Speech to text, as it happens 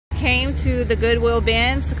came to the Goodwill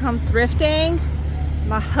bins to come thrifting.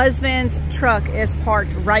 My husband's truck is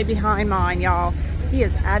parked right behind mine, y'all. He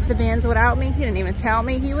is at the bins without me. He didn't even tell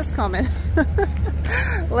me he was coming.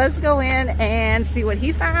 Let's go in and see what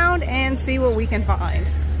he found and see what we can find.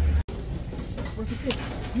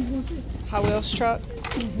 Hot Wheels truck.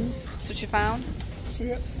 That's what you found? See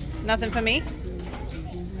it? Nothing for me?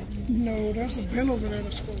 No, there's a bin over there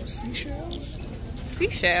that's full of seashells.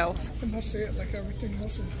 Seashells? And that's it, like everything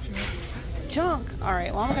else is junk. Junk?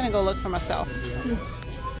 Alright, well I'm gonna go look for myself.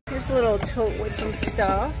 Here's a little tote with some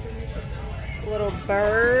stuff. A little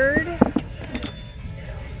bird.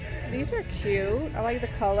 These are cute. I like the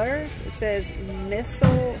colors. It says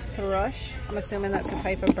missile thrush. I'm assuming that's a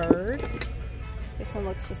type of bird. This one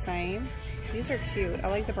looks the same. These are cute. I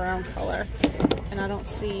like the brown color. And I don't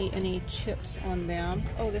see any chips on them.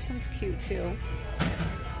 Oh, this one's cute too.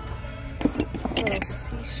 A little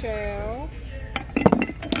seashell.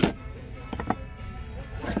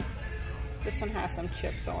 This one has some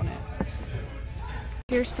chips on it.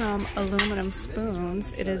 Here's some aluminum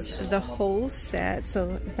spoons. It is the whole set,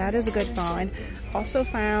 so that is a good find. Also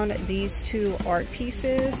found these two art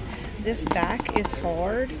pieces. This back is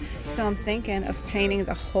hard, so I'm thinking of painting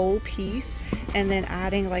the whole piece and then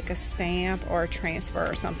adding like a stamp or a transfer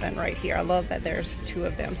or something right here. I love that there's two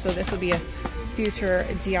of them, so this will be a future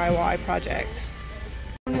DIY project.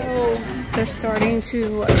 No, they're starting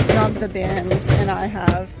to dump the bins and I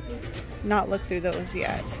have not looked through those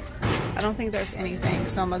yet. I don't think there's anything,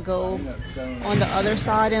 so I'm gonna go on the other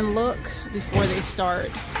side and look before they start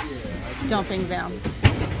dumping them.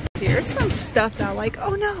 Here's some stuff that I like.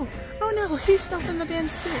 Oh no, he's dumping the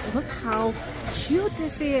bins too. Look how cute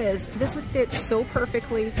this is. This would fit so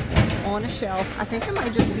perfectly on a shelf. I think it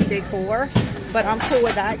might just be decor, but I'm cool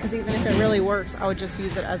with that because even if it really works, I would just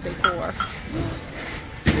use it as decor.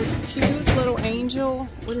 This cute little angel.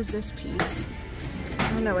 What is this piece?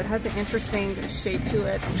 I don't know, it has an interesting shape to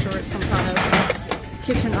it. I'm sure it's some kind of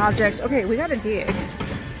kitchen object. Okay, we gotta dig.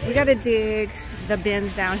 We gotta dig the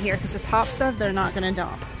bins down here because the top stuff they're not gonna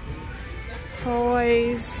dump.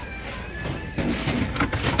 Toys.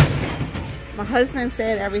 My husband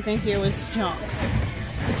said everything here was junk.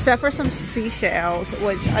 Except for some seashells,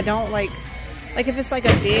 which I don't like. Like if it's like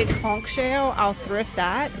a big conch shell, I'll thrift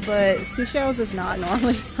that. But seashells is not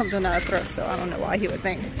normally something that I thrift, so I don't know why he would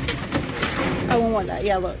think I won't want that.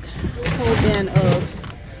 Yeah, look. Whole bin of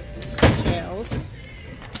seashells.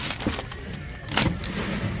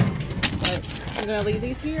 But I'm gonna leave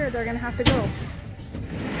these here. They're gonna have to go.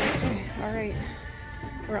 Okay, all right.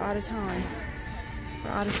 We're out of time.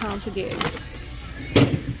 We're out of time to dig.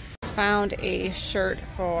 Found a shirt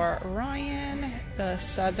for Ryan, the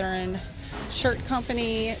Southern Shirt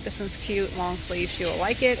Company. This one's cute, long sleeve. She will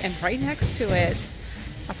like it. And right next to it,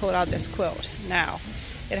 I pulled out this quilt. Now,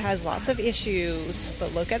 it has lots of issues,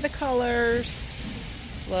 but look at the colors.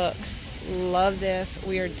 Look, love this.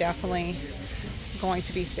 We are definitely going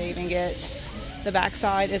to be saving it. The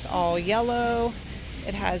backside is all yellow.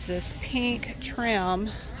 It has this pink trim,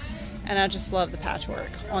 and I just love the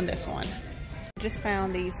patchwork on this one. Just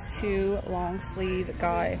found these two long sleeve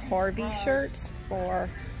Guy Harvey shirts for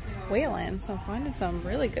Waylon, so I'm finding some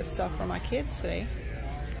really good stuff for my kids today.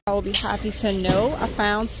 I will be happy to know I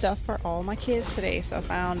found stuff for all my kids today. So I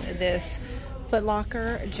found this Foot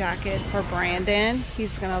Locker jacket for Brandon.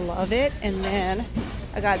 He's gonna love it. And then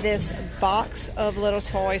I got this box of little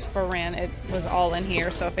toys for Ren. It was all in here,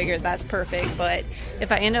 so I figured that's perfect. But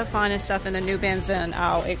if I end up finding stuff in the new bins, then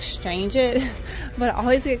I'll exchange it. But I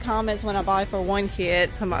always get comments when I buy for one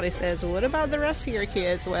kid. Somebody says, what about the rest of your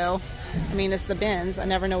kids? Well, I mean, it's the bins. I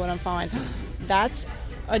never know what I'm finding. That's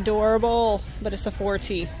adorable, but it's a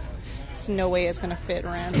 4T. There's no way it's gonna fit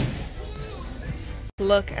Ren.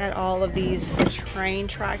 Look at all of these train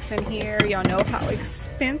tracks in here. Y'all know how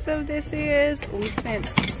expensive this is. We spent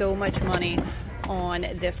so much money on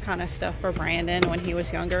this kind of stuff for Brandon when he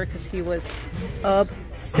was younger because he was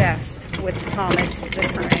obsessed with Thomas the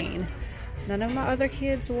Train. None of my other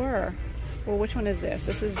kids were. Well, which one is this?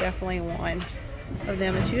 This is definitely one of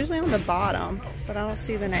them. It's usually on the bottom, but I don't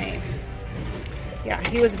see the name. Yeah,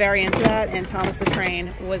 he was very into that, and Thomas the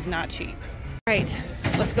Train was not cheap. All right,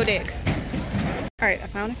 let's go dig. All right, I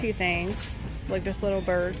found a few things. Like this little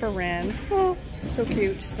bird for Ren. Oh, so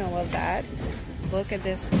cute. She's gonna love that. Look at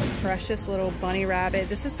this precious little bunny rabbit.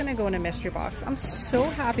 This is gonna go in a mystery box. I'm so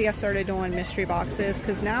happy I started doing mystery boxes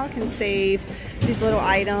because now I can save these little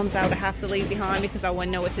items I would have to leave behind because I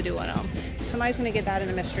wouldn't know what to do with them. So somebody's gonna get that in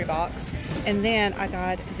a mystery box. And then I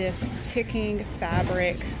got this ticking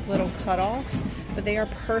fabric little cutoffs, but they are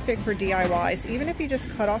perfect for DIYs. Even if you just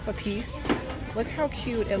cut off a piece, look how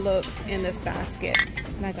cute it looks in this basket.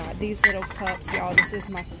 And I got these little cups, y'all. This is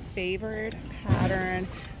my favorite pattern.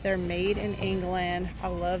 They're made in England. I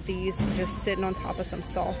love these, just sitting on top of some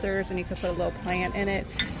saucers, and you could put a little plant in it.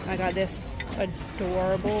 And I got this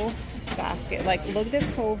adorable basket. Like, look at this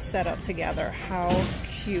whole setup together. How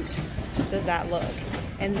cute does that look?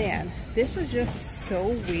 And then this was just so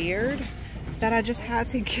weird that I just had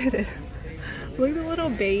to get it. Look at the little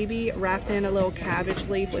baby wrapped in a little cabbage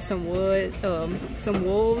leaf with some wood, some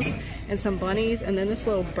wolves and some bunnies, and then this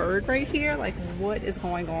little bird right here. Like, what is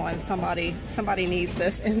going on? Somebody needs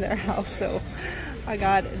this in their house, so I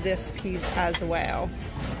got this piece as well.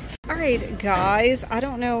 All right, guys, I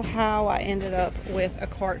don't know how I ended up with a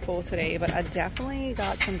cart full today, but I definitely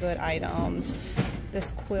got some good items.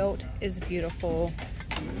 This quilt is beautiful.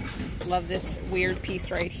 Love this weird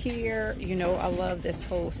piece right here. You know, I love this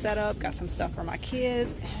whole setup. Got some stuff for my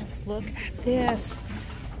kids. And look at this.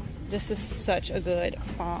 This is such a good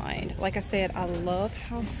find. Like I said, I love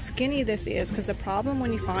how skinny this is, because the problem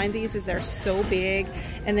when you find these is they're so big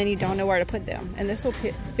and then you don't know where to put them. And this will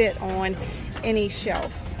fit on any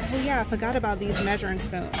shelf. Oh yeah, I forgot about these measuring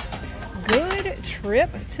spoons. Good trip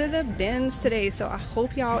to the bins today. So I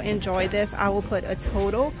hope y'all enjoyed this. I will put a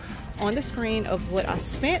total on the screen of what I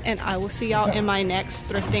spent, and I will see y'all in my next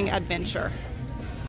thrifting adventure.